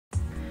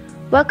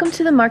Welcome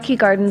to the Marquis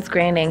Gardens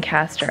Grand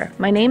Ancaster.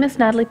 My name is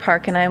Natalie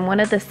Park and I am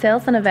one of the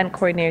sales and event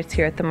coordinators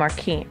here at the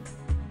Marquis.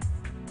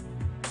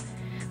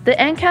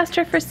 The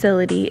Ancaster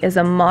facility is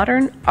a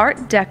modern Art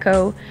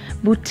Deco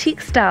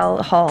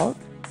boutique-style hall.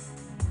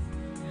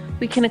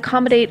 We can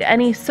accommodate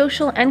any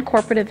social and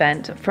corporate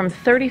event from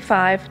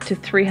 35 to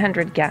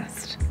 300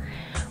 guests.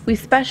 We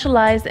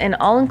specialize in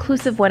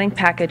all-inclusive wedding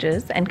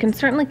packages and can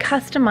certainly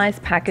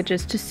customize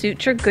packages to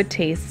suit your good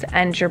tastes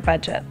and your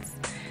budgets.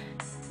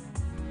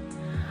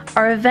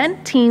 Our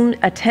event team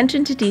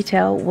attention to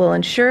detail will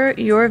ensure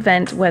your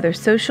event, whether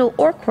social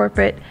or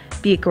corporate,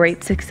 be a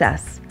great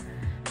success.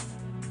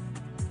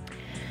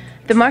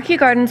 The Marquis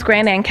Gardens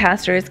Grand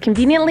Ancaster is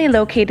conveniently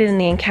located in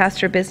the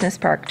Ancaster Business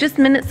Park, just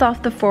minutes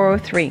off the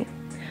 403.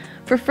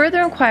 For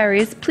further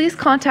inquiries, please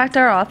contact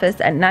our office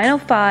at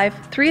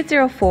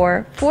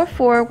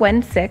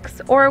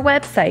 905-304-4416 or our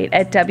website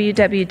at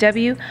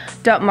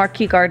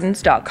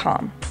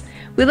www.marquisgardens.com.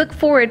 We look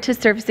forward to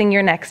servicing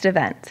your next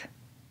event.